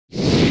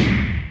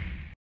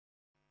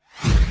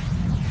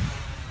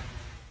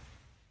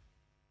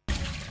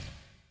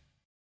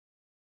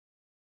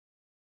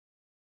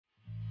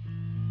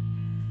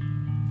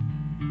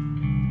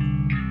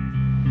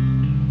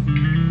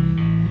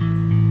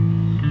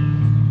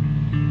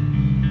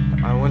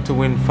want to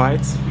win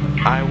fights.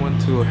 I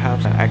want to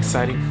have an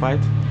exciting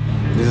fight.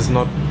 This is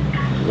not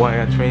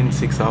why I train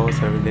 6 hours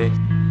every day.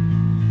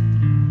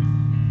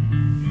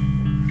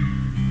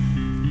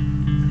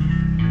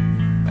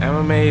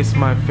 MMA is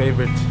my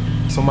favorite.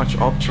 So much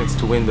options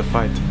to win the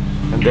fight.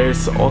 And there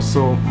is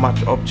also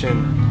much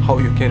option how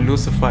you can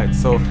lose a fight.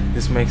 So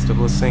this makes the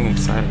whole thing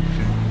exciting.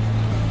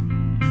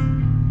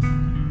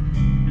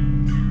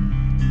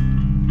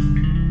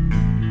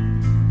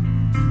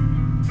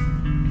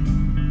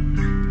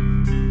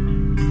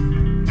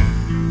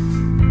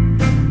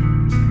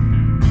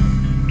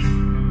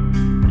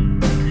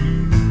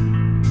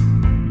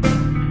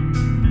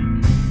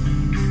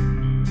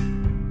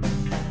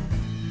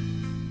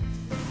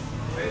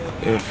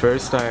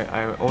 First,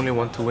 I only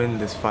want to win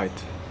this fight.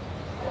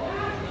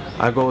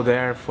 I go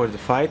there for the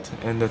fight,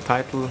 and the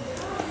title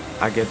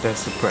I get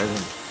as a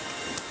present.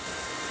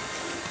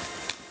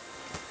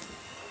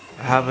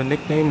 I have a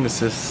nickname.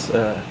 This is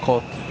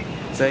called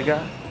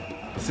Zega.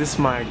 This is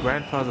my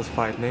grandfather's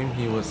fight name.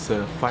 He was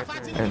a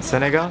fighter in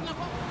Senegal.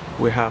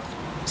 We have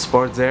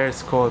sport there.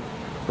 It's called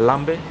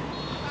Lambe.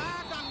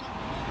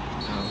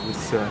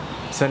 It's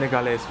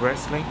Senegalese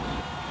Wrestling,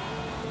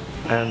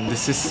 and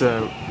this is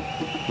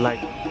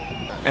like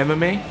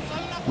MMA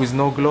with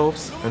no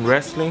gloves and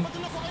wrestling,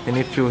 and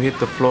if you hit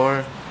the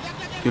floor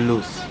you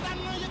lose.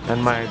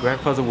 And my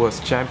grandfather was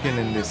champion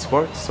in this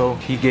sport, so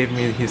he gave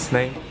me his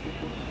name.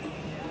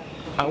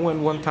 I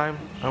went one time,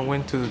 I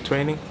went to the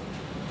training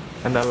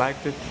and I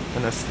liked it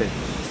and I stayed.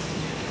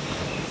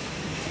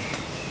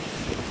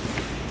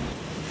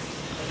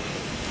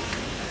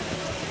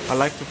 I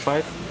like to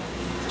fight,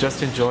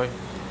 just enjoy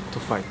to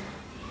fight.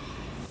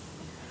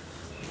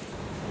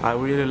 I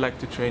really like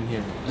to train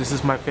here. This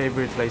is my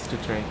favorite place to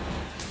train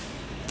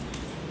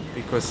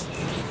because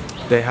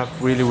they have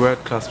really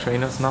world-class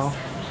trainers now.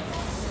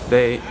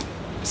 They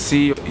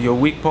see your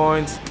weak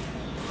points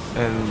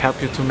and help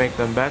you to make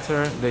them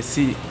better. They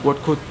see what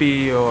could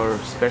be your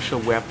special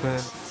weapon.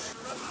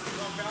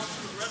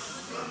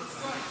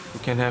 You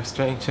can have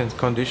strength and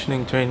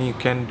conditioning training, you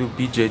can do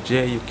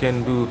BJJ, you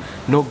can do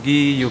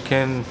no-gi, you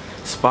can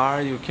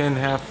spar, you can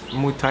have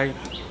Muay Thai,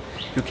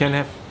 you can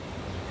have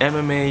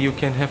MMA, you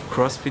can have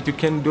CrossFit, you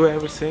can do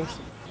everything.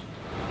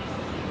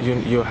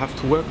 You have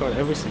to work on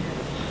everything.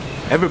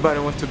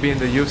 Everybody wants to be in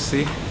the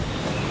UFC,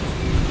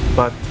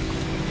 but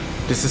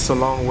this is a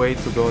long way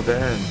to go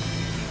there, and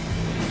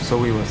so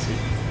we will see.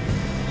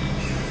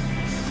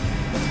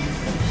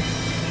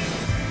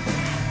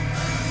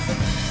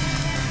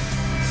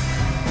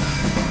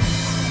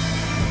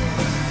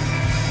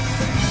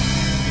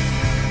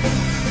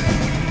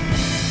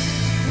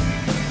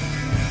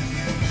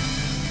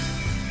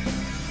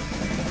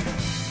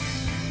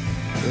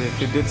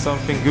 If you did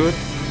something good,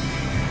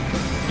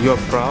 you're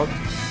proud.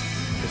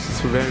 This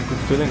is a very good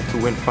feeling to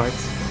win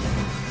fights.